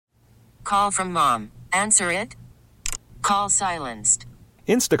Call from mom. Answer it. Call silenced.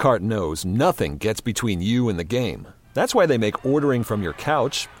 Instacart knows nothing gets between you and the game. That's why they make ordering from your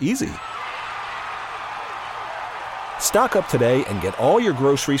couch easy. Stock up today and get all your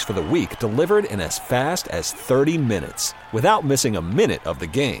groceries for the week delivered in as fast as 30 minutes without missing a minute of the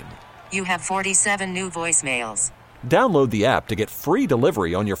game. You have 47 new voicemails. Download the app to get free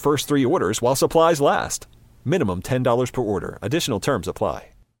delivery on your first 3 orders while supplies last. Minimum $10 per order. Additional terms apply.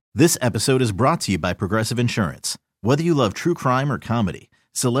 This episode is brought to you by Progressive Insurance. Whether you love true crime or comedy,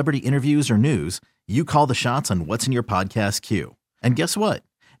 celebrity interviews or news, you call the shots on what's in your podcast queue. And guess what?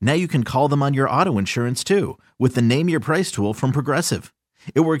 Now you can call them on your auto insurance too with the Name Your Price tool from Progressive.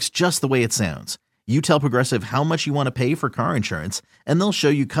 It works just the way it sounds. You tell Progressive how much you want to pay for car insurance, and they'll show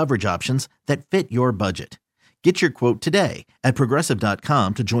you coverage options that fit your budget. Get your quote today at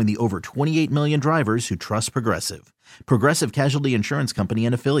Progressive.com to join the over 28 million drivers who trust Progressive. Progressive Casualty Insurance Company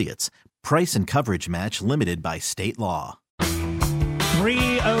and Affiliates. Price and coverage match limited by state law.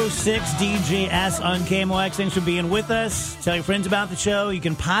 306 DGS on KMOX. Thanks for being with us. Tell your friends about the show. You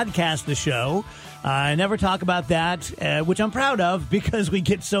can podcast the show. I never talk about that, which I'm proud of because we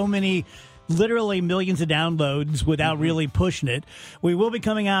get so many, literally millions of downloads without really pushing it. We will be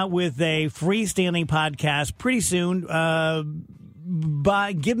coming out with a freestanding podcast pretty soon.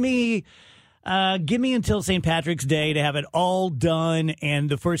 But give me until St. Patrick's Day to have it all done and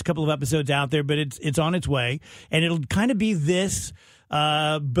the first couple of episodes out there, but it's on its way. And it'll kind of be this,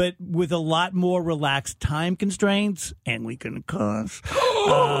 but with a lot more relaxed time constraints, and we can cuss.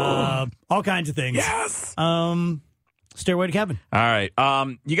 All kinds of things. Yes. Stairway to Kevin. All right.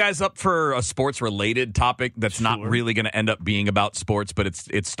 You guys up for a sports-related topic that's not really going to end up being about sports, but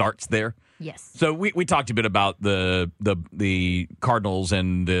it starts there? Yes. So we talked a bit about the Cardinals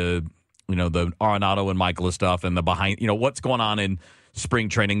and the Arenado and Michaela stuff and the behind, what's going on in spring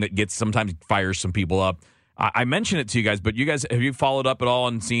training that sometimes fires some people up. I mentioned it to you guys, but have you followed up at all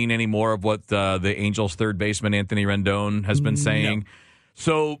and seen any more of what the Angels' third baseman Anthony Rendon has been saying? No.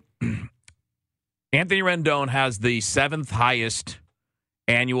 So Anthony Rendon has the 7th highest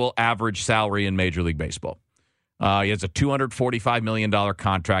annual average salary in Major League Baseball. He has a $245 million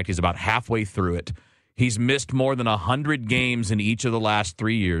contract. He's about halfway through it. He's missed more than 100 games in each of the last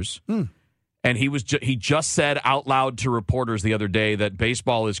 3 years. And he just said out loud to reporters the other day that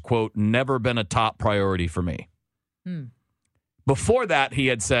baseball is, quote, never been a top priority for me. Before that, he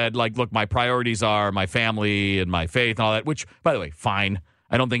had said, look, my priorities are my family and my faith and all that, which, by the way, fine.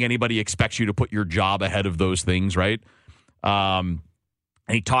 I don't think anybody expects you to put your job ahead of those things, right? And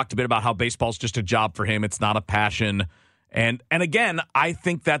he talked a bit about how baseball's just a job for him. It's not a passion. And again, I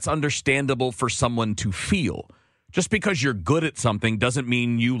think that's understandable for someone to feel. Just because you're good at something doesn't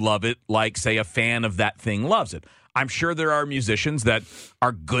mean you love it like, say, a fan of that thing loves it. I'm sure there are musicians that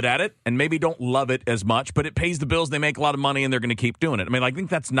are good at it and maybe don't love it as much, but it pays the bills, they make a lot of money, and they're going to keep doing it. I mean, I think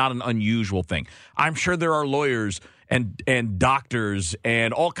that's not an unusual thing. I'm sure there are lawyers and doctors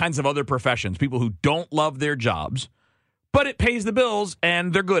and all kinds of other professions, people who don't love their jobs, but it pays the bills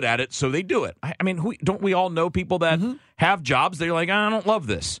and they're good at it, so they do it. I mean, don't we all know people that have jobs, they're like, I don't love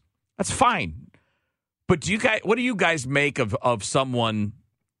this. That's fine. But what do you guys make of someone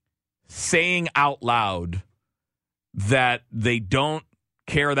saying out loud that they don't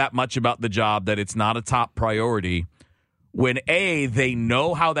care that much about the job, that it's not a top priority, when A, they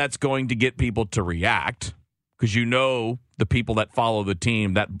know how that's going to get people to react, because the people that follow the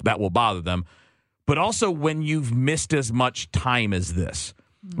team, that will bother them, but also when you've missed as much time as this?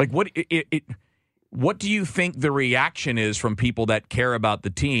 Like, what do you think the reaction is from people that care about the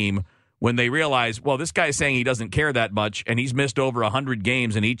team when they realize, well, this guy's saying he doesn't care that much, and he's missed over 100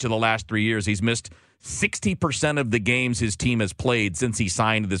 games in each of the last 3 years. He's missed 60% of the games his team has played since he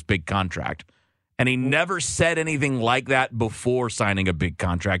signed this big contract. And he never said anything like that before signing a big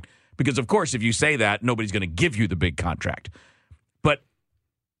contract, because, of course, if you say that, nobody's going to give you the big contract. But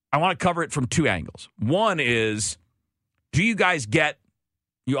I want to cover it from 2 angles. One is, do you guys get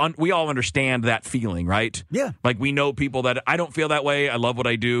we all understand that feeling, right? Yeah. Like, we know people that I don't feel that way. I love what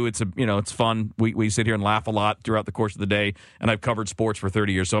I do. It's it's fun. We sit here and laugh a lot throughout the course of the day, and I've covered sports for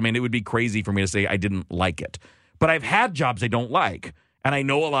 30 years. So, I mean, it would be crazy for me to say I didn't like it. But I've had jobs I don't like, and I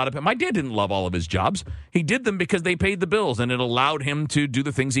know a lot of people. My dad didn't love all of his jobs. He did them because they paid the bills, and it allowed him to do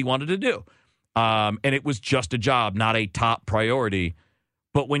the things he wanted to do. And it was just a job, not a top priority.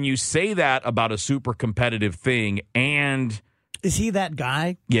 But when you say that about a super competitive thing, and is he that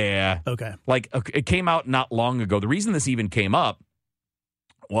guy? Yeah. Okay. Like, it came out not long ago. The reason this even came up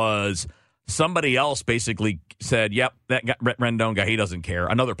was somebody else basically said, yep, that Rendon guy, he doesn't care.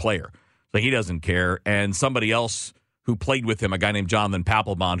 Another player. So he doesn't care. And somebody else who played with him, a guy named Jonathan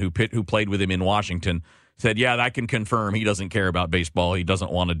Papelbon, who played with him in Washington, said, yeah, I can confirm he doesn't care about baseball. He doesn't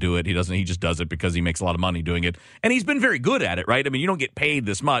want to do it. He just does it because he makes a lot of money doing it. And he's been very good at it, right? I mean, you don't get paid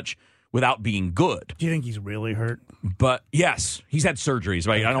this much without being good. Do you think he's really hurt? But yes, he's had surgeries,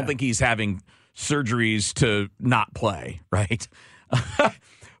 right? Okay. I don't think he's having surgeries to not play, right?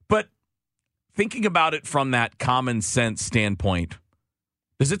 But thinking about it from that common sense standpoint,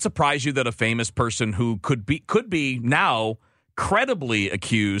 does it surprise you that a famous person who could be now credibly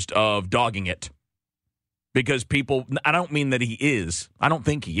accused of dogging it? Because people, I don't mean that he is. I don't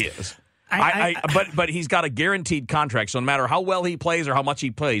think he is. But he's got a guaranteed contract, so no matter how well he plays or how much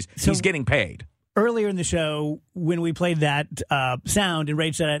he plays, he's getting paid. Earlier in the show, when we played that sound, and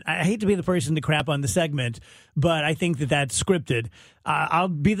Rach said, I hate to be the person to crap on the segment, but I think that that's scripted. I'll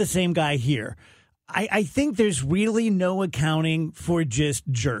be the same guy here. I think there's really no accounting for just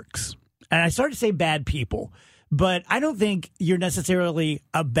jerks. And I started to say bad people. But I don't think you're necessarily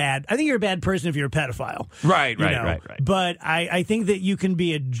I think you're a bad person if you're a pedophile. Right. But I think that you can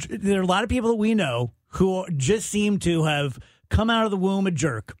be there are a lot of people that we know who just seem to have come out of the womb a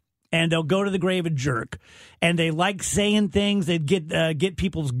jerk. And they'll go to the grave a jerk. And they like saying things that get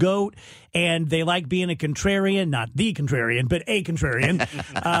people's goat. And they like being a contrarian, not the contrarian, but a contrarian.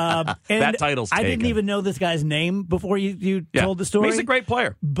 And that title's taken. I didn't even know this guy's name before you told the story. He's a great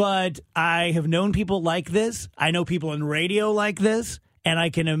player. But I have known people like this. I know people in radio like this. And I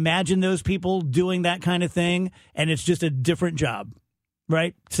can imagine those people doing that kind of thing. And it's just a different job,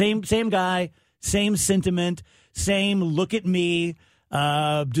 right? Same guy, same sentiment, same look at me.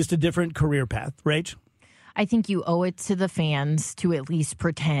 Just a different career path. Rach? I think you owe it to the fans to at least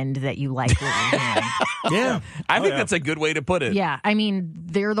pretend that you like what you're doing. Yeah. I think that's a good way to put it. Yeah. I mean,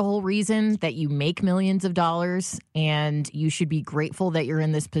 they're the whole reason that you make millions of dollars, and you should be grateful that you're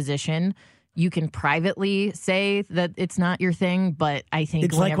in this position. You can privately say that it's not your thing, but I think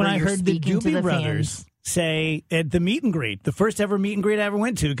it's like when I heard the speaking to Doobie the Brothers fans, say at the meet and greet, the first ever meet and greet I ever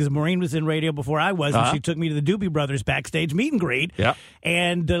went to, because Maureen was in radio before I was, and she took me to the Doobie Brothers backstage meet and greet. Yeah.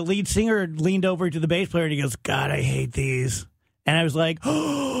 And the lead singer leaned over to the bass player and he goes, God, I hate these. And I was like,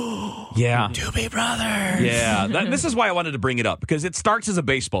 oh, yeah, Doobie Brothers. Yeah. This is why I wanted to bring it up, because it starts as a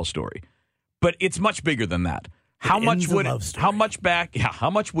baseball story, but it's much bigger than that. How much would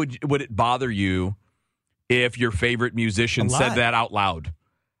it bother you if your favorite musician said that out loud?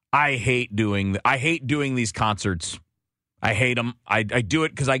 I hate doing these concerts. I hate them. I do it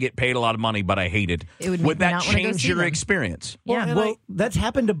because I get paid a lot of money, but I hate it. Would that change your experience? Yeah. Well, that's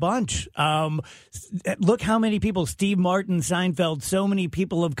happened a bunch. Look how many people, Steve Martin, Seinfeld, so many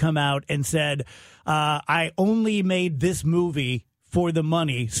people have come out and said, I only made this movie for the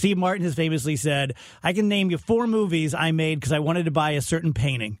money. Steve Martin has famously said, I can name you 4 movies I made because I wanted to buy a certain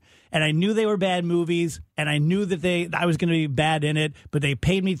painting. And I knew they were bad movies, and I knew that I was going to be bad in it, but they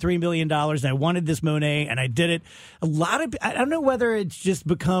paid me $3 million, and I wanted this Monet, and I did it. I don't know whether it's just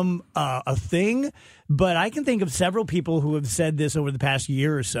become a thing, but I can think of several people who have said this over the past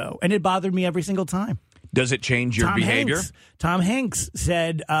year or so, and it bothered me every single time. Does it change your behavior? Tom Hanks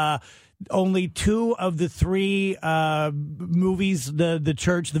said only 2 of the 3 movies, the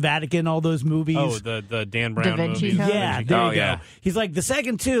church, the Vatican, all those movies. Oh, the Dan Brown movies. Yeah, there you go. He's like, the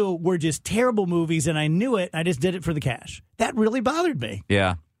second 2 were just terrible movies, and I knew it. I just did it for the cash. That really bothered me.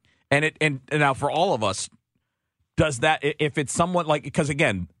 Yeah. And now for all of us, does that, if it's somewhat like, because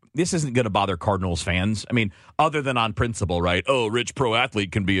again, this isn't going to bother Cardinals fans. I mean, other than on principle, right? Oh, rich pro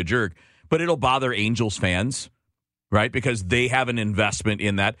athlete can be a jerk. But it'll bother Angels fans, right? Because they have an investment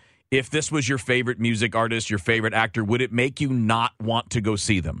in that. If this was your favorite music artist, your favorite actor, would it make you not want to go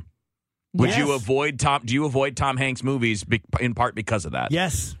see them? Would you avoid Do you avoid Tom Hanks movies in part because of that?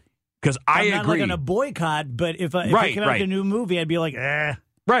 Yes. Because I agree. I'm not like on a boycott, but if I came out with a new movie, I'd be like, eh.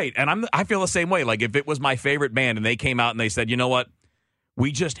 Right, and I feel the same way. Like if it was my favorite band and they came out and they said, you know what,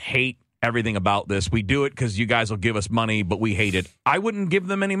 we just hate everything about this. We do it because you guys will give us money, but we hate it. I wouldn't give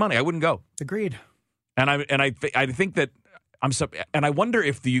them any money. I wouldn't go. Agreed. And I think that. And I wonder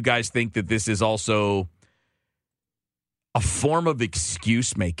if you guys think that this is also a form of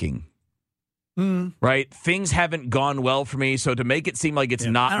excuse making, right? Things haven't gone well for me, so to make it seem like it's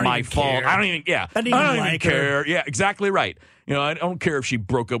not my fault, I don't even care. Yeah, exactly right. You know, I don't care if she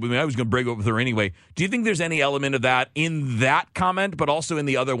broke up with me. I was going to break up with her anyway. Do you think there's any element of that in that comment, but also in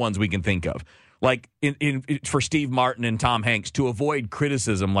the other ones we can think of? Like for Steve Martin and Tom Hanks, to avoid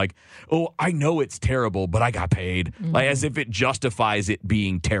criticism, like, oh, I know it's terrible, but I got paid. Like as if it justifies it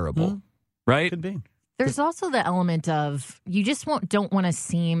being terrible, right? Could be. There's also the element of you just don't want to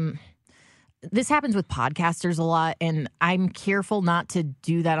seem this happens with podcasters a lot, and I'm careful not to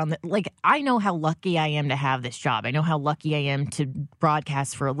do that I know how lucky I am to have this job. I know how lucky I am to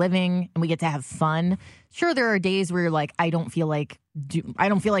broadcast for a living, and we get to have fun. Sure, there are days where you're like, I don't feel like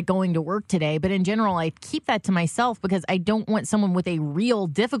going to work today, but in general, I keep that to myself because I don't want someone with a real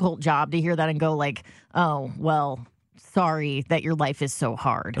difficult job to hear that and go like, oh, well, sorry that your life is so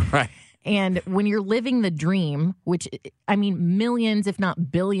hard. Right. And when you're living the dream, which, I mean, millions, if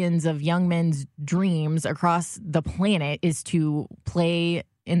not billions of young men's dreams across the planet is to play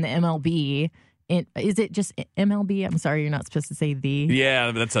in the MLB. Is it just MLB? I'm sorry, you're not supposed to say the.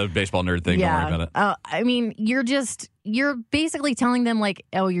 Yeah, that's a baseball nerd thing. Yeah. Don't worry about it. I mean, you're basically telling them like,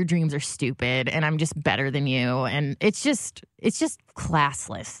 oh, your dreams are stupid and I'm just better than you. And it's just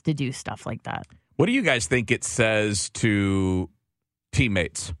classless to do stuff like that. What do you guys think it says to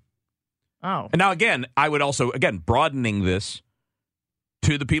teammates? Oh. And now, again, I would also, broadening this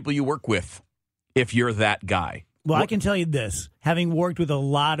to the people you work with, if you're that guy. Well, I can tell you this. Having worked with a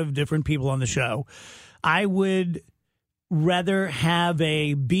lot of different people on the show, I would rather have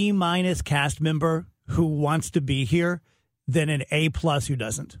a B- cast member who wants to be here than an A+ who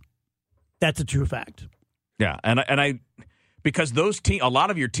doesn't. That's a true fact. Yeah, and I because a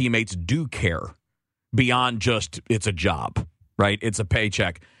lot of your teammates do care beyond just it's a job, right? It's a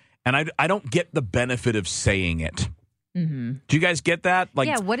paycheck. And I don't get the benefit of saying it. Mm-hmm. Do you guys get that? Like,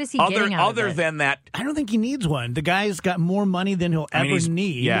 yeah, what is he getting out of it? Other than that, I don't think he needs one. The guy's got more money than he'll ever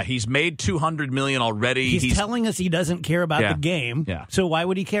need. Yeah, he's made $200 million already. He's telling us he doesn't care about the game. Yeah. So why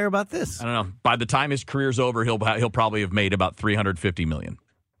would he care about this? I don't know. By the time his career's over, he'll probably have made about $350 million.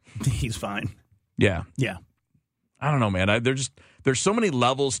 He's fine. Yeah. Yeah. I don't know, man. There's so many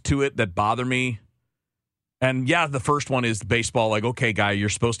levels to it that bother me. And yeah, the first one is baseball. Like, okay, guy, you're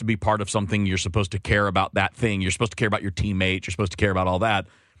supposed to be part of something. You're supposed to care about that thing. You're supposed to care about your teammates. You're supposed to care about all that.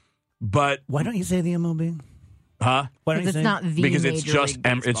 But why don't you say the MLB? Huh? Why don't you it's say? not the because it's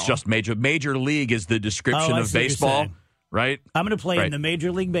just major league is the description of baseball, right? I'm going to play in the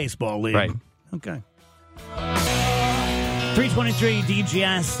Major League Baseball league. Right. Okay. 323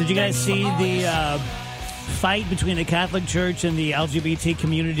 DGS. Did you guys see the fight between the Catholic Church and the LGBT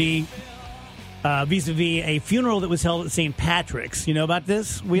community? Vis-a-vis a funeral that was held at St. Patrick's. You know about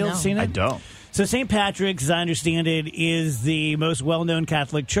this? Wheels, seen it? I don't. So St. Patrick's, as I understand it, is the most well-known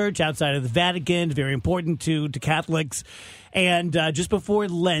Catholic church outside of the Vatican, very important to Catholics. And just before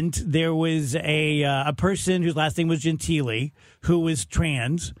Lent, there was a person whose last name was Gentili, who was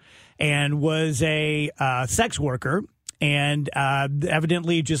trans and was a sex worker. And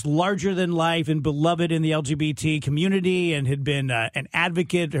evidently just larger than life and beloved in the LGBT community and had been an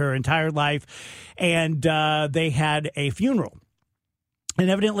advocate her entire life. And they had a funeral.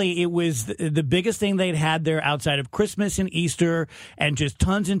 And evidently it was the biggest thing they'd had there outside of Christmas and Easter, and just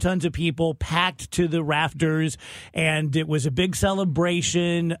tons and tons of people packed to the rafters. And it was a big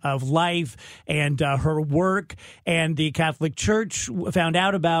celebration of life and her work. And the Catholic Church found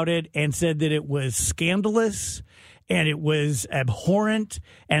out about it and said that it was scandalous and it was abhorrent,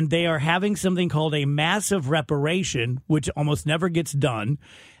 and they are having something called a massive reparation, which almost never gets done.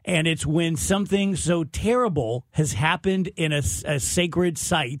 And it's when something so terrible has happened in a sacred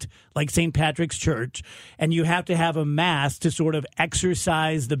site like St. Patrick's Church, and you have to have a mass to sort of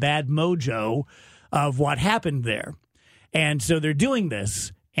exorcise the bad mojo of what happened there. And so they're doing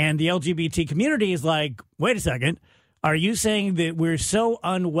this, and the LGBT community is like, wait a second, are you saying that we're so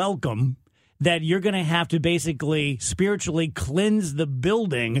unwelcome that you're going to have to basically spiritually cleanse the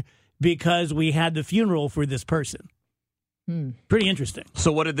building because we had the funeral for this person? Pretty interesting.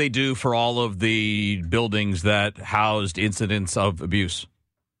 So what did they do for all of the buildings that housed incidents of abuse?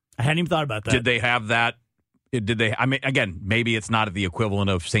 I hadn't even thought about that. Did they have that? I mean, again, maybe it's not the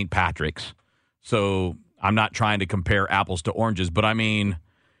equivalent of St. Patrick's. So I'm not trying to compare apples to oranges, but I mean,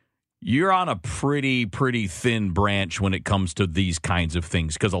 you're on a pretty thin branch when it comes to these kinds of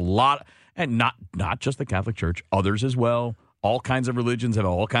things, because a lot. And not just the Catholic Church, others as well. All kinds of religions have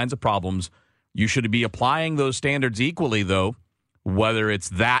all kinds of problems. You should be applying those standards equally, though, whether it's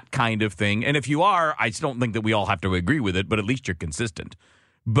that kind of thing. And if you are, I don't think that we all have to agree with it, but at least you're consistent.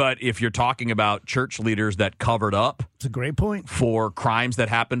 But if you're talking about church leaders that covered up, it's a great point, for crimes that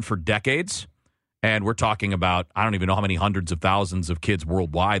happened for decades, and we're talking about, I don't even know how many hundreds of thousands of kids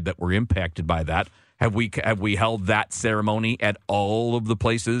worldwide that were impacted by that. Have we held that ceremony at all of the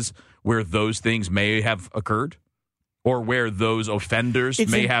places where those things may have occurred, or where those offenders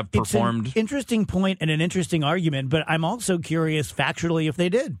may have performed? It's an interesting point and an interesting argument, but I'm also curious factually if they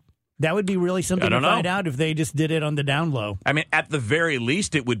did. That would be really something to find out if they just did it on the down low. I mean, at the very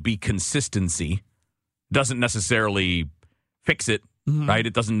least, it would be consistency. Doesn't necessarily fix it, right?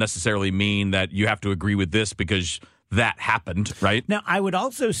 It doesn't necessarily mean that you have to agree with this because that happened, right? Now, I would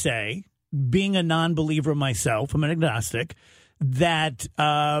also say, being a non-believer myself, I'm an agnostic, that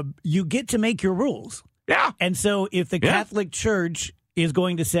you get to make your rules. Yeah. And so if the Catholic Church is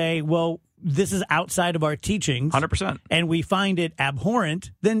going to say, well, this is outside of our teachings, 100%, and we find it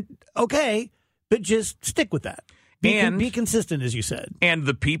abhorrent, then okay, but just stick with that. Be consistent, as you said. And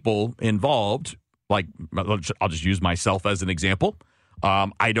the people involved, like, I'll just use myself as an example.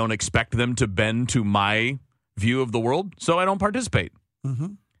 I don't expect them to bend to my view of the world, so I don't participate. Mm-hmm.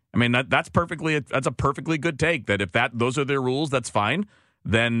 I mean, that's a perfectly good take, that if those are their rules, that's fine.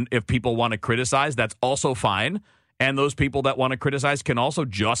 Then if people want to criticize, that's also fine. And those people that want to criticize can also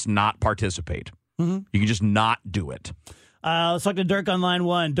just not participate. Mm-hmm. You can just not do it. Let's talk to Dirk on line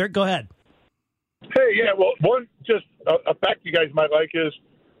one. Dirk, go ahead. Hey, yeah, well, one, just a fact you guys might like is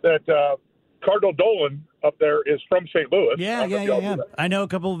that Cardinal Dolan up there is from St. Louis. Yeah. I know a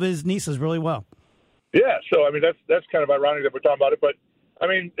couple of his nieces really well. Yeah, so, I mean, that's kind of ironic that we're talking about it. But, I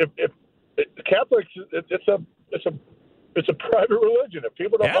mean, if Catholics, it's a private religion. If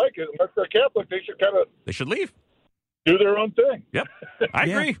people don't like it, unless they're Catholic, they should leave. Do their own thing. Yep. I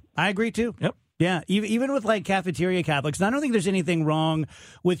agree. I agree, too. Yep. Yeah, even with like cafeteria Catholics, and I don't think there's anything wrong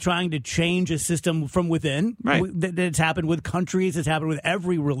with trying to change a system from within. Right. It's happened with countries. It's happened with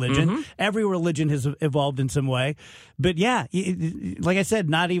every religion. Mm-hmm. Every religion has evolved in some way. But yeah, like I said,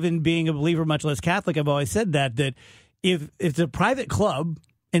 not even being a believer, much less Catholic, I've always said that if it's a private club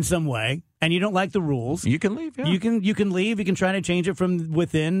in some way and you don't like the rules, you can leave. Yeah. You can leave. You can try to change it from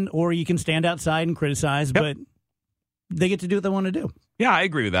within, or you can stand outside and criticize. But they get to do what they want to do. Yeah, I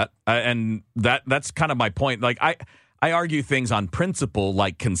agree with that. And that's kind of my point. Like, I argue things on principle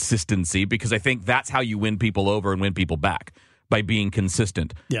like consistency, because I think that's how you win people over and win people back, by being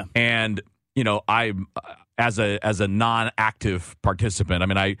consistent. Yeah. And, I as a non-active participant, I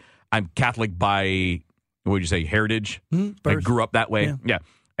mean, I'm Catholic by, what would you say, heritage? I grew up that way. Yeah.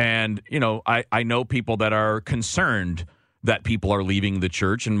 And, I know people that are concerned that people are leaving the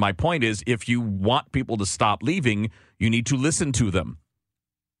church. And my point is, if you want people to stop leaving, you need to listen to them.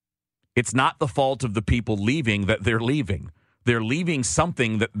 It's not the fault of the people leaving that they're leaving. They're leaving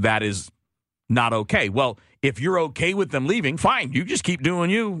something that is not okay. Well, if you're okay with them leaving, fine. You just keep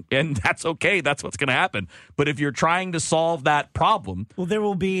doing you, and that's okay. That's what's going to happen. But if you're trying to solve that problem, well, there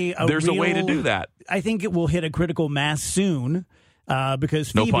will be a way to do that. I think it will hit a critical mass soon,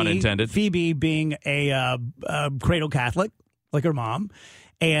 because no pun intended. Phoebe being a cradle Catholic, like her mom,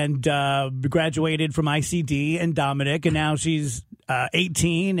 and graduated from ICD, and Dominic, and now she's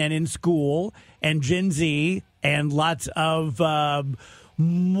 18 and in school, and Gen Z, and lots of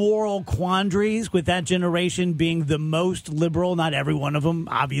moral quandaries with that generation being the most liberal. Not every one of them,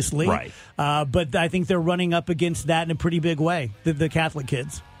 obviously. Right. But I think they're running up against that in a pretty big way, the Catholic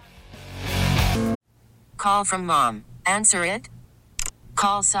kids. Call from mom. Answer it.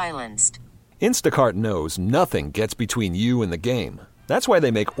 Call silenced. Instacart knows nothing gets between you and the game. That's why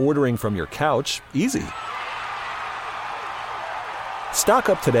they make ordering from your couch easy. Stock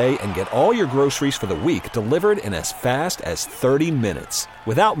up today and get all your groceries for the week delivered in as fast as 30 minutes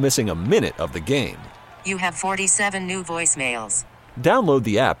without missing a minute of the game. You have 47 new voicemails. Download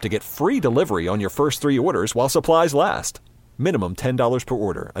the app to get free delivery on your first 3 orders while supplies last. Minimum $10 per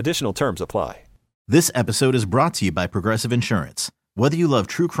order. Additional terms apply. This episode is brought to you by Progressive Insurance. Whether you love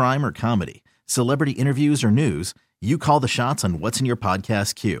true crime or comedy, celebrity interviews or news, you call the shots on what's in your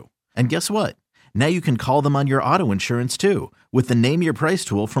podcast queue. And guess what? Now you can call them on your auto insurance too, with the Name Your Price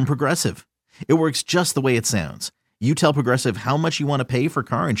tool from Progressive. It works just the way it sounds. You tell Progressive how much you want to pay for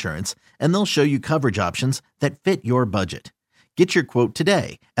car insurance, and they'll show you coverage options that fit your budget. Get your quote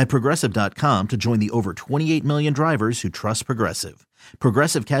today at Progressive.com to join the over 28 million drivers who trust Progressive.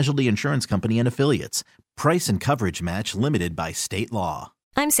 Progressive Casualty Insurance Company and Affiliates. Price and coverage match limited by state law.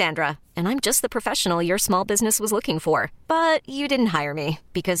 I'm Sandra, and I'm just the professional your small business was looking for. But you didn't hire me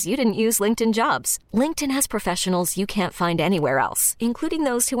because you didn't use LinkedIn Jobs. LinkedIn has professionals you can't find anywhere else, including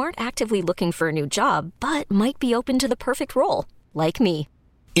those who aren't actively looking for a new job, but might be open to the perfect role, like me.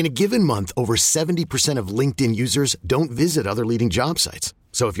 In a given month, over 70% of LinkedIn users don't visit other leading job sites.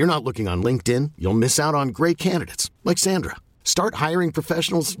 So if you're not looking on LinkedIn, you'll miss out on great candidates like Sandra. Start hiring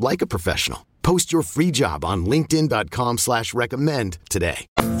professionals like a professional. Post your free job on linkedin.com/recommend today.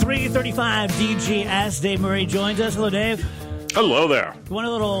 3:35 DGS. Dave Murray joins us. Hello, Dave. Hello there. You want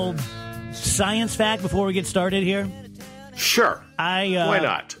a little science fact before we get started here? Sure. Why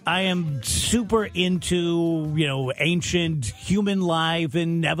not? I am super into, ancient human life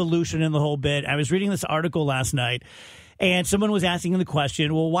and evolution and the whole bit. I was reading this article last night, and someone was asking the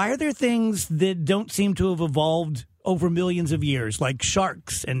question, well, why are there things that don't seem to have evolved over millions of years, like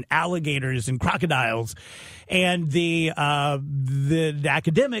sharks and alligators and crocodiles. And the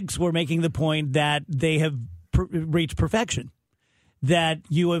academics were making the point that they have reached perfection, that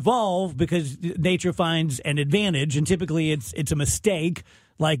you evolve because nature finds an advantage, and typically it's a mistake.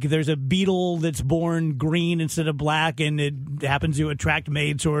 Like there's a beetle that's born green instead of black, and it happens to attract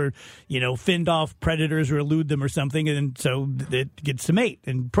mates or, fend off predators or elude them or something, and so it gets to mate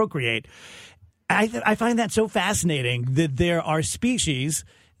and procreate. I find that so fascinating that there are species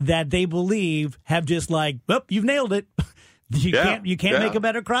that they believe have just like, you've nailed it. You can't make a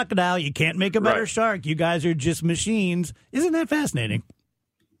better crocodile. You can't make a better shark. You guys are just machines. Isn't that fascinating?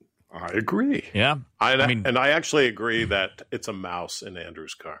 I agree. Yeah. I actually agree that it's a mouse in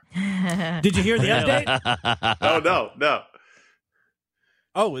Andrew's car. Did you hear the update? No.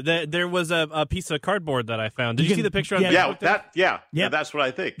 Oh, there was a piece of cardboard that I found. Did you see the picture on Facebook? Yeah, that's what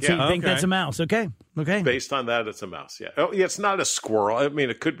I think. Yeah. So you think that's a mouse? Okay. Based on that, it's a mouse. Yeah. Oh, yeah. It's not a squirrel. I mean,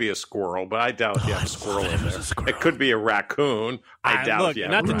 it could be a squirrel, but I doubt if you have a squirrel in there. It could be a raccoon. I doubt. Look,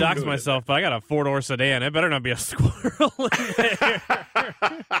 not to dox myself, but I got a 4-door sedan. It better not be a squirrel in there.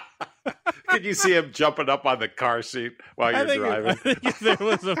 Could you see him jumping up on the car seat while you're driving? I think if there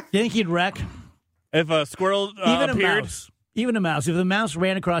was You think he'd wreck? If a squirrel Even appeared? a mouse. Even a mouse. If the mouse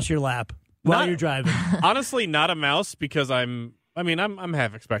ran across your lap while you're driving. Honestly, not a mouse, because I'm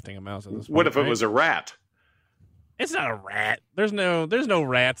half expecting a mouse at this point. What if it was a rat? It's not a rat. There's no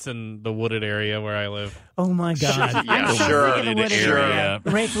rats in the wooded area where I live. Oh my God! Yeah, sure.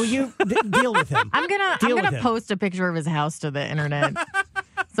 Rach, will you deal with him? I'm gonna post a picture of his house to the internet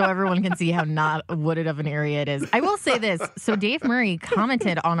so everyone can see how not wooded of an area it is. I will say this: so Dave Murray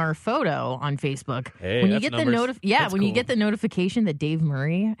commented on our photo on Facebook. Hey, when you get you get the notification that Dave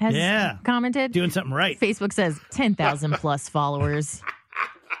Murray has commented, doing something right. Facebook says 10,000 plus followers.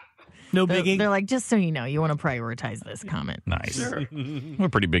 No biggie. They're like, just so you know, you want to prioritize this comment. Nice. Sure. A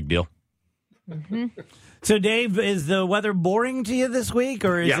pretty big deal. Mm-hmm. So, Dave, is the weather boring to you this week,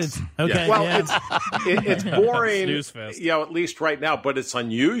 or is it okay? Yes. Well, it's boring, at least right now, but it's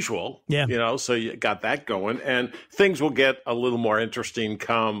unusual. Yeah. So you got that going, and things will get a little more interesting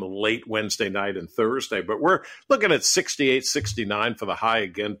come late Wednesday night and Thursday. But we're looking at 68, 69 for the high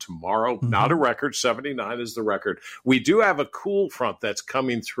again tomorrow. Mm-hmm. Not a record. 79 is the record. We do have a cool front that's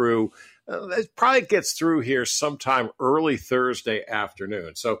coming through. It probably gets through here sometime early Thursday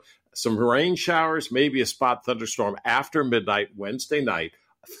afternoon. So some rain showers, maybe a spot thunderstorm after midnight Wednesday night,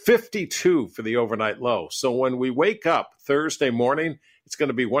 52 for the overnight low. So when we wake up Thursday morning, it's going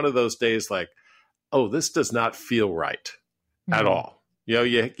to be one of those days like, oh, this does not feel right at all.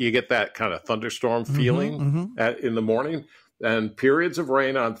 You get that kind of thunderstorm feeling in the morning, and periods of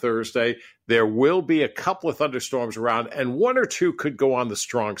rain on Thursday. There will be a couple of thunderstorms around, and one or two could go on the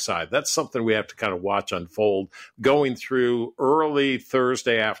strong side. That's something we have to kind of watch unfold going through early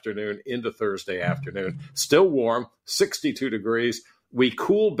Thursday afternoon into Thursday afternoon. Still warm, 62 degrees. We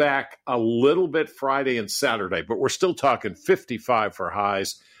cool back a little bit Friday and Saturday, but we're still talking 55 for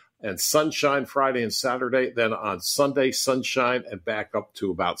highs. And sunshine Friday and Saturday. Then on Sunday, sunshine and back up to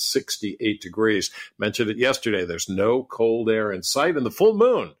about 68 degrees. Mentioned it yesterday. There's no cold air in sight. And the full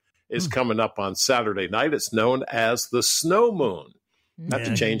moon is coming up on Saturday night. It's known as the snow moon. Have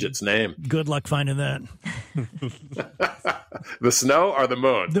to change its name. Good luck finding that. The snow or the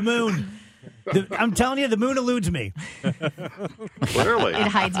moon? The moon. I'm telling you, the moon eludes me. Literally. It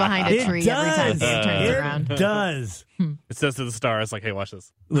hides behind a tree every time Dave turns around. It does. It says to the stars, like, hey, watch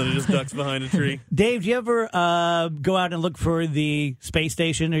this. Then it just ducks behind a tree. Dave, do you ever go out and look for the space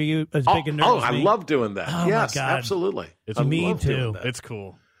station? Are you as big a nerd as I me? love doing that. Oh, yes, my God. absolutely. Me too. It's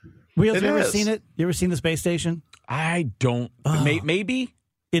cool. Wheels, you ever seen it? You ever seen the space station? I don't. Maybe.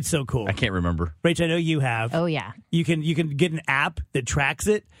 It's so cool. I can't remember. Rach, I know you have. Oh, yeah. You can get an app that tracks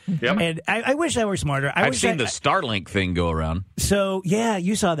it. Yep. And I wish I were smarter. I've seen the Starlink thing go around. So, yeah,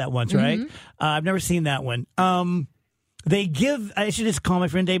 you saw that once, right? I've never seen that one. They give, I should just call my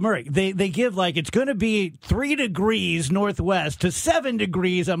friend Dave Murray. They give, like, it's going to be 3 degrees northwest to 7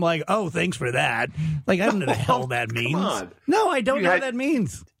 degrees. I'm like, oh, thanks for that. Like, I don't know the hell that means. on. No, I don't know what that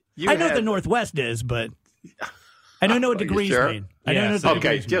means. I know what the northwest is, but I don't know what degrees mean. I don't know what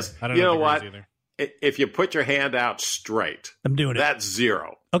degrees mean. I don't know what? Either. If you put your hand out straight, I'm doing it. That's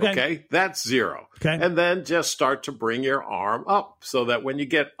 0. Okay? That's 0. Okay. And then just start to bring your arm up so that when you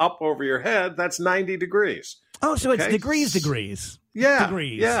get up over your head, that's 90 degrees. Oh, so it's degrees. Yeah.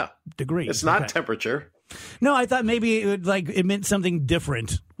 Degrees. Yeah. Degrees. It's not temperature. No, I thought maybe it meant something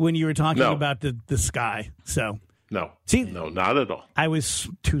different when you were talking about the sky. So No. See, no, not at all. I was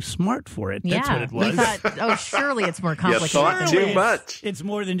too smart for it. That's what it was. We thought, surely it's more complicated. You thought too much. It's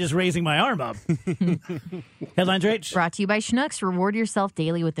more than just raising my arm up. Headlines, Rach. Brought to you by Schnucks. Reward yourself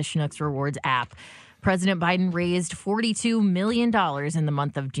daily with the Schnucks Rewards app. President Biden raised $42 million in the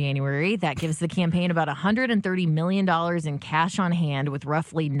month of January. That gives the campaign about $130 million in cash on hand with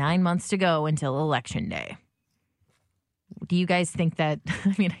roughly 9 months to go until Election Day. Do you guys think that,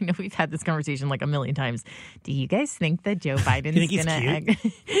 I mean, I know we've had this conversation like a million times. Do you guys think that Joe Biden's going to...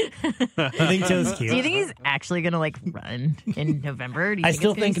 I think Joe's cute. Do you think he's actually going to like run in November? Do you I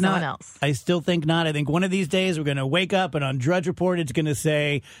still think not. Someone else? I still think not. I think one of these days we're going to wake up and on Drudge Report it's going to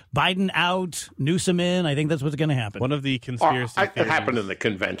say Biden out, Newsom in. I think that's what's going to happen. One of the conspiracy theories. It happened in the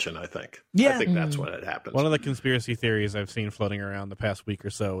convention, I think. Yeah. I think that's when it happens. One of the conspiracy theories I've seen floating around the past week or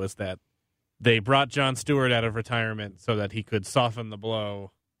so is that they brought Jon Stewart out of retirement so that he could soften the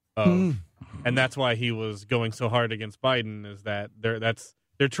blow of, and that's why he was going so hard against Biden, is that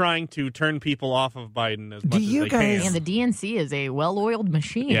they're trying to turn people off of Biden as much as they can. And the DNC is a well-oiled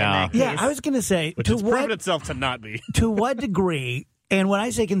machine. Yeah. In that case. I was going to say, which has proven itself to not be. To what degree? And when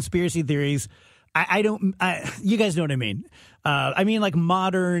I say conspiracy theories, I don't. You guys know what I mean. I mean like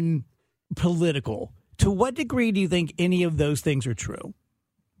modern political. To what degree do you think any of those things are true?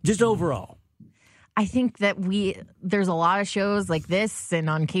 Just overall. I think that there's a lot of shows like this and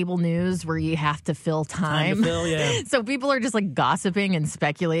on cable news where you have to fill time. To fill, yeah. So people are just like gossiping and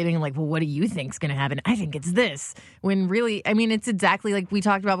speculating like, well, what do you think's going to happen? I think it's this. When really, I mean, it's exactly like we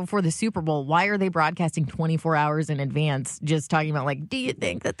talked about before the Super Bowl. Why are they broadcasting 24 hours in advance just talking about like, do you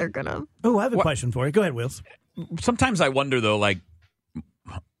think that they're going to? Oh, I have a question for you. Go ahead, Wills. Sometimes I wonder, though, like,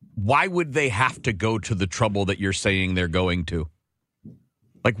 why would they have to go to the trouble that you're saying they're going to?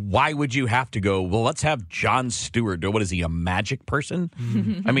 Like, why would you have to go, well, let's have Jon Stewart do, what is he, a magic person?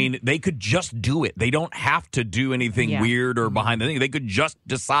 I mean, they could just do it. They don't have to do anything weird or behind the thing. They could just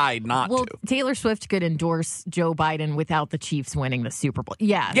decide not to. Well, Taylor Swift could endorse Joe Biden without the Chiefs winning the Super Bowl.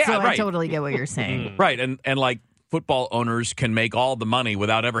 Yeah, so right. I totally get what you're saying. Right, and like football owners can make all the money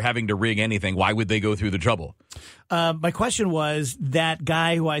without ever having to rig anything. Why would they go through the trouble? My question was that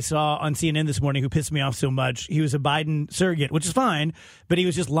guy who I saw on CNN this morning who pissed me off so much, he was a Biden surrogate, which is fine, but he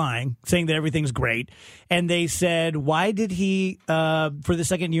was just lying, saying that everything's great. And they said, why did he, for the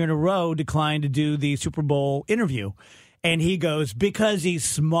second year in a row, decline to do the Super Bowl interview? And he goes, because he's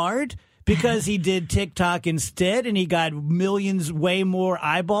smart? Because he did TikTok instead and he got millions, way more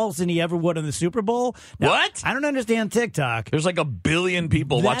eyeballs than he ever would on the Super Bowl. Now, what? I don't understand TikTok. There's like 1 billion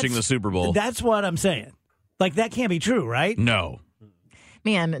people watching the Super Bowl. That's what I'm saying. Like, that can't be true, right? No.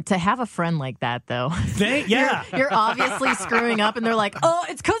 Man, to have a friend like that, though. Yeah. You're obviously screwing up, and they're like, oh,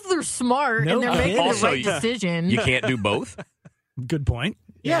 it's because they're smart, and they're making the right decision. You can't do both? Good point.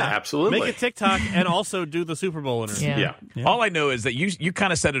 Yeah, absolutely. Make a TikTok and also do the Super Bowl interview. Yeah. All I know is that you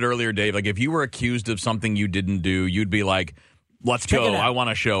kind of said it earlier, Dave. Like, if you were accused of something you didn't do, you'd be like, let's go. I want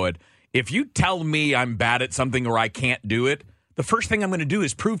to show it. If you tell me I'm bad at something or I can't do it, the first thing I'm going to do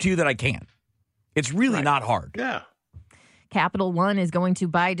is prove to you that I can. It's really not hard. Yeah. Capital One is going to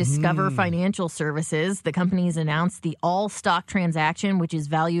buy Discover Financial Services. The company's announced the all-stock transaction, which is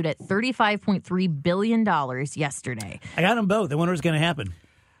valued at $35.3 billion yesterday. I got them both. I wonder what's going to happen.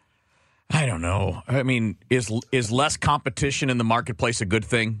 I don't know. I mean, is less competition in the marketplace a good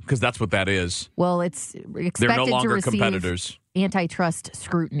thing? Because that's what that is. Well, it's expected They're no longer to receive competitors. Antitrust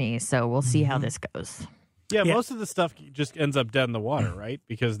scrutiny, so we'll see how this goes. Yeah, most of the stuff just ends up dead in the water, right?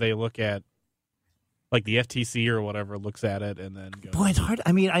 Because they look at, like the FTC or whatever looks at it and then goes. Boy, it's hard.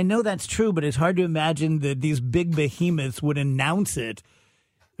 I mean, I know that's true, but it's hard to imagine that these big behemoths would announce it.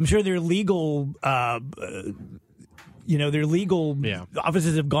 I'm sure their legal, offices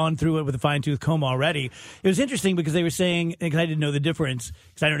have gone through it with a fine-tooth comb already. It was interesting because they were saying, because I didn't know the difference,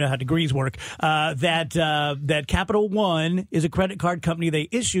 because I don't know how degrees work, that Capital One is a credit card company. They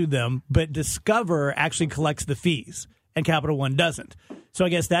issue them, but Discover actually collects the fees, and Capital One doesn't. So I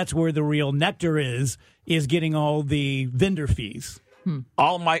guess that's where the real nectar is getting all the vendor fees.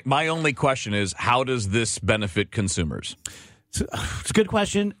 All my only question is, how does this benefit consumers? So, it's a good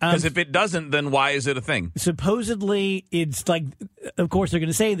question. Because if it doesn't, then why is it a thing? Supposedly, it's like, of course, they're going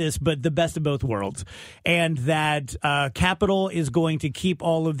to say this, but the best of both worlds. And that Capital is going to keep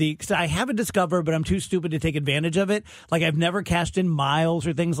all of the... I have a Discover, but I'm too stupid to take advantage of it. Like, I've never cashed in miles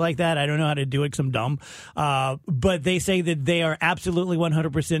or things like that. I don't know how to do it because I'm dumb. But they say that they are absolutely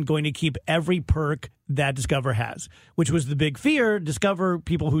 100% going to keep every perk that Discover has, which was the big fear. Discover,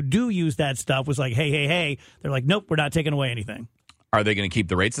 people who do use that stuff, was like, hey. They're like, nope, we're not taking away anything. Are they going to keep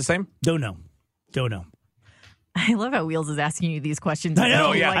the rates the same? Don't know. I love how Wheels is asking you these questions. I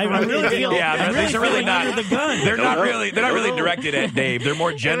know, yeah. I really feel. Yeah, these are really not. Under the gun. They're not really directed at Dave. They're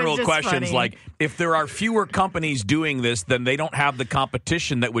more general just questions funny. like, if there are fewer companies doing this, then they don't have the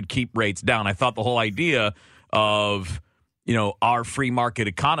competition that would keep rates down. I thought the whole idea of, our free market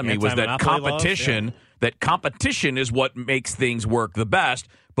economy was that competition. That competition is what makes things work the best,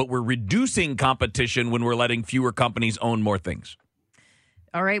 but we're reducing competition when we're letting fewer companies own more things.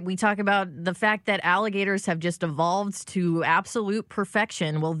 All right, we talk about the fact that alligators have just evolved to absolute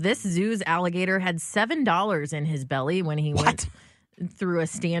perfection. Well, this zoo's alligator had $7 in his belly when he went through a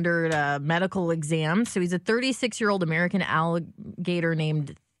standard medical exam. So he's a 36-year-old American alligator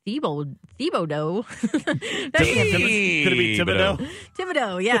named Thibodeau. Could it be Thibodeau?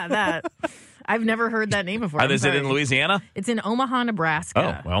 Thibodeau, yeah, that. I've never heard that name before. Is it in Louisiana? It's in Omaha,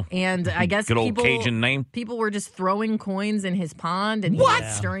 Nebraska. Oh, well. And I guess good old Cajun name. People were just throwing coins in his pond and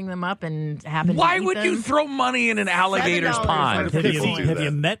stirring them up and happened Why to eat would them. you throw money in an alligator's $7 pond? Have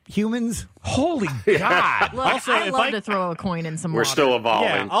you met humans? Holy God. Look, Also, I if love I- to throw a coin in some We're water. still evolving.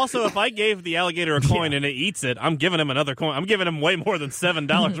 Yeah. Also, if I gave the alligator a coin and it eats it, I'm giving him another coin. I'm giving him way more than $7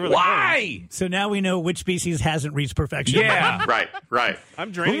 worth of coins. Why? So now we know which species hasn't reached perfection. Yeah. Right.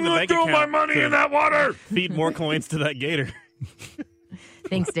 I'm draining the I'm bank gonna throw account my money to in that water. feed more coins to that gator.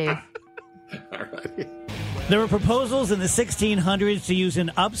 Thanks, Dave. There were proposals in the 1600s to use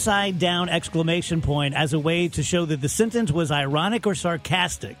an upside-down exclamation point as a way to show that the sentence was ironic or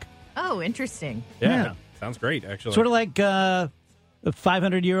sarcastic. Oh, interesting. Yeah. Sounds great, actually. Sort of like a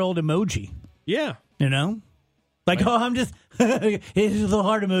 500-year-old emoji, Yeah. Like, I'm just, it's a little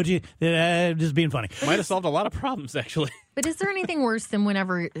heart emoji, just being funny. Might have solved a lot of problems, actually. But is there anything worse than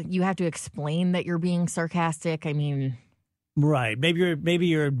whenever you have to explain that you're being sarcastic? I mean, Right. Maybe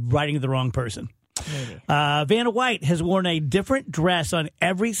you're writing to the wrong person. Vanna White has worn a different dress on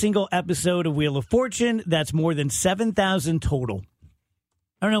every single episode of Wheel of Fortune. That's more than 7,000 total.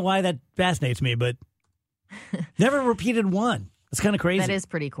 I don't know why that fascinates me, but never repeated one. It's kind of crazy. that is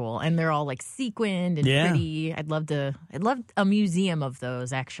pretty cool. And they're all like sequined and Yeah. pretty. I'd love a museum of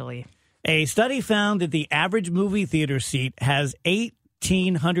those, actually. A study found that the average movie theater seat has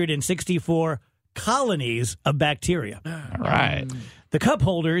 1,864 colonies of bacteria. All right. The cup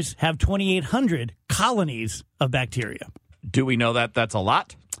holders have 2,800 colonies of bacteria. Do we know that that's a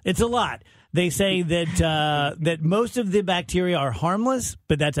lot? It's a lot. They say that that most of the bacteria are harmless,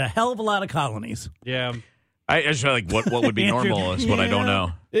 but that's a hell of a lot of colonies. Yeah. I just feel like what would be Andrew, normal is what I don't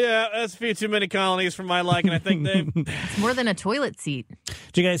know. Yeah, that's a few too many colonies for my liking, I think, Dave. It's more than a toilet seat.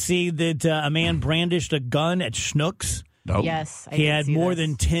 Did you guys see that a man brandished a gun at Schnucks? Nope. Yes. I He did had see more this.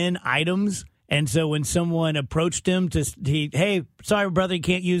 than 10 items. And so when someone approached him hey, sorry, brother, you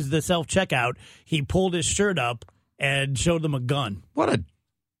can't use the self-checkout, he pulled his shirt up and showed them a gun. What a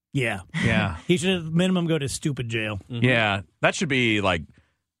Yeah. yeah. He should have minimum go to stupid jail. Yeah. That should be like,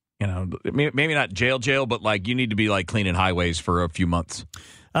 maybe not jail, but like you need to be like cleaning highways for a few months.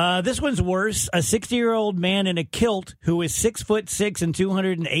 This one's worse. A 60-year-old man in a kilt who is 6'6" and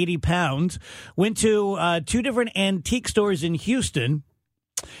 280 pounds went to two different antique stores in Houston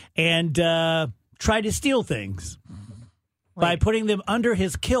and tried to steal things by putting them under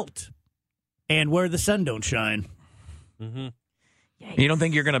his kilt and where the sun don't shine. Mm-hmm. You don't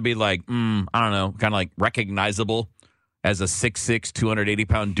think you're going to be like, I don't know, kind of like recognizable as a 6'6",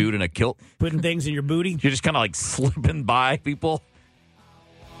 280-pound dude in a kilt? Putting things in your booty? You're just kind of like slipping by people?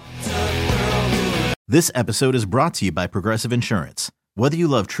 This episode is brought to you by Progressive Insurance. Whether you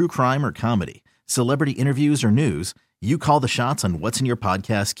love true crime or comedy, celebrity interviews or news, you call the shots on what's in your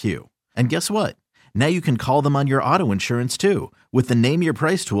podcast queue. And guess what? Now you can call them on your auto insurance too with the Name Your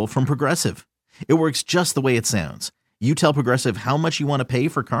Price tool from Progressive. It works just the way it sounds. You tell Progressive how much you want to pay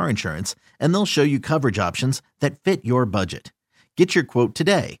for car insurance, and they'll show you coverage options that fit your budget. Get your quote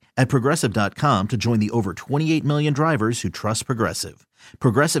today at Progressive.com to join the over 28 million drivers who trust Progressive.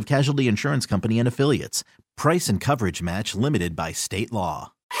 Progressive Casualty Insurance Company and Affiliates. Price and coverage match limited by state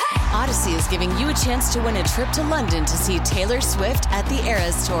law. Odyssey is giving you a chance to win a trip to London to see Taylor Swift at the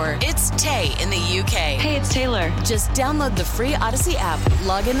Eras Tour. It's Tay in the UK. Hey, it's Taylor. Just download the free Odyssey app,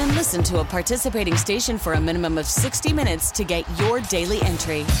 log in and listen to a participating station for a minimum of 60 minutes to get your daily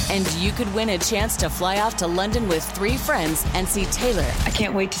entry. And you could win a chance to fly off to London with 3 friends and see Taylor. I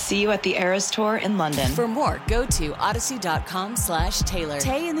can't wait to see you at the Eras Tour in London. For more, go to odyssey.com/Taylor.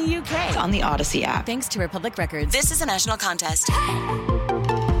 Tay in the UK. It's on the Odyssey app. Thanks to Republic Records. This is a national contest.